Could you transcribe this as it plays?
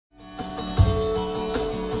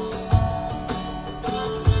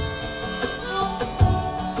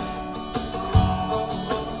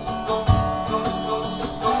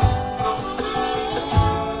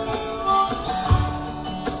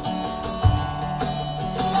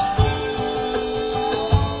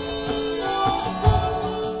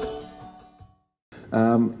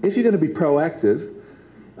if you're going to be proactive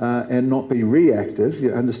and not be reactive,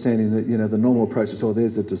 you're understanding that, you know, the normal approach is, oh,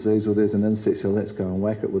 there's a disease or there's an insect, so let's go and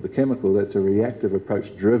whack it with a chemical. That's a reactive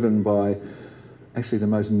approach driven by actually the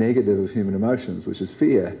most negative of human emotions, which is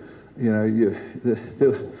fear. You know,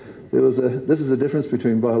 this is the difference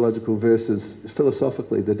between biological versus,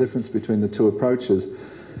 philosophically, the difference between the two approaches.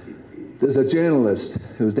 There's a journalist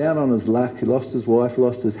who was down on his luck, he lost his wife,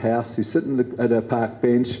 lost his house, he's sitting at a park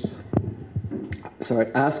bench,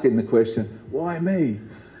 asking the question, why me?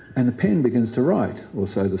 And the pen begins to write, or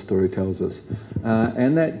so the story tells us.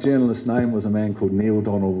 And that journalist's name was a man called Neil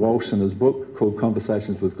Donald Walsh, and his book called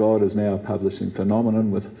Conversations with God is now a publishing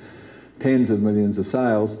phenomenon with tens of millions of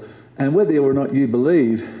sales. And whether or not you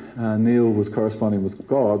believe Neil was corresponding with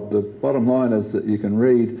God, the bottom line is that you can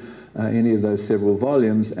read any of those several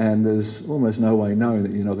volumes and there's almost no way knowing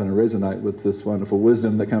that you're not going to resonate with this wonderful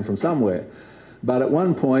wisdom that comes from somewhere. But at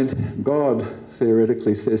one point, God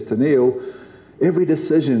theoretically says to Neil, every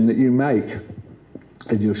decision that you make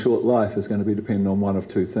in your short life is going to be dependent on one of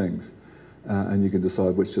two things. And you can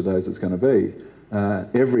decide which of those it's going to be.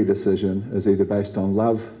 Every decision is either based on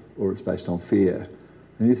love or it's based on fear.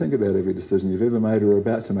 And you think about every decision you've ever made or are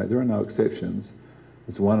about to make, there are no exceptions.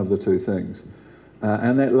 It's one of the two things.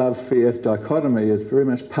 And that love-fear dichotomy is very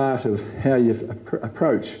much part of how you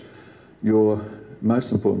approach your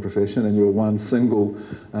most important profession and your one single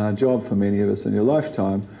job for many of us in your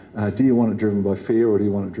lifetime. Do you want it driven by fear or do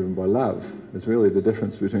you want it driven by love? It's really the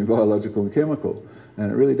difference between biological and chemical.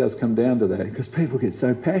 And it really does come down to that, because people get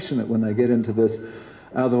so passionate when they get into this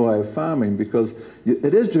other way of farming, because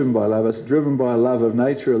it is driven by love. It's driven by a love of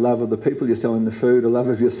nature, a love of the people you're selling the food, a love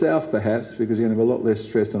of yourself perhaps, because you're going to have a lot less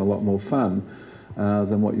stress and a lot more fun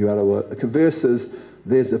than what you otherwise. Versus,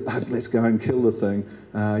 there's a bug, let's go and kill the thing.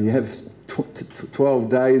 You have 12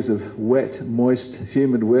 days of wet, moist,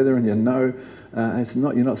 humid weather, and you know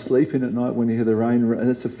you're not sleeping at night when you hear the rain.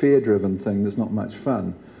 It's a fear-driven thing. There's not much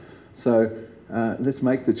fun. So let's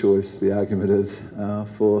make the choice, the argument is,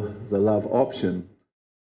 for the love option.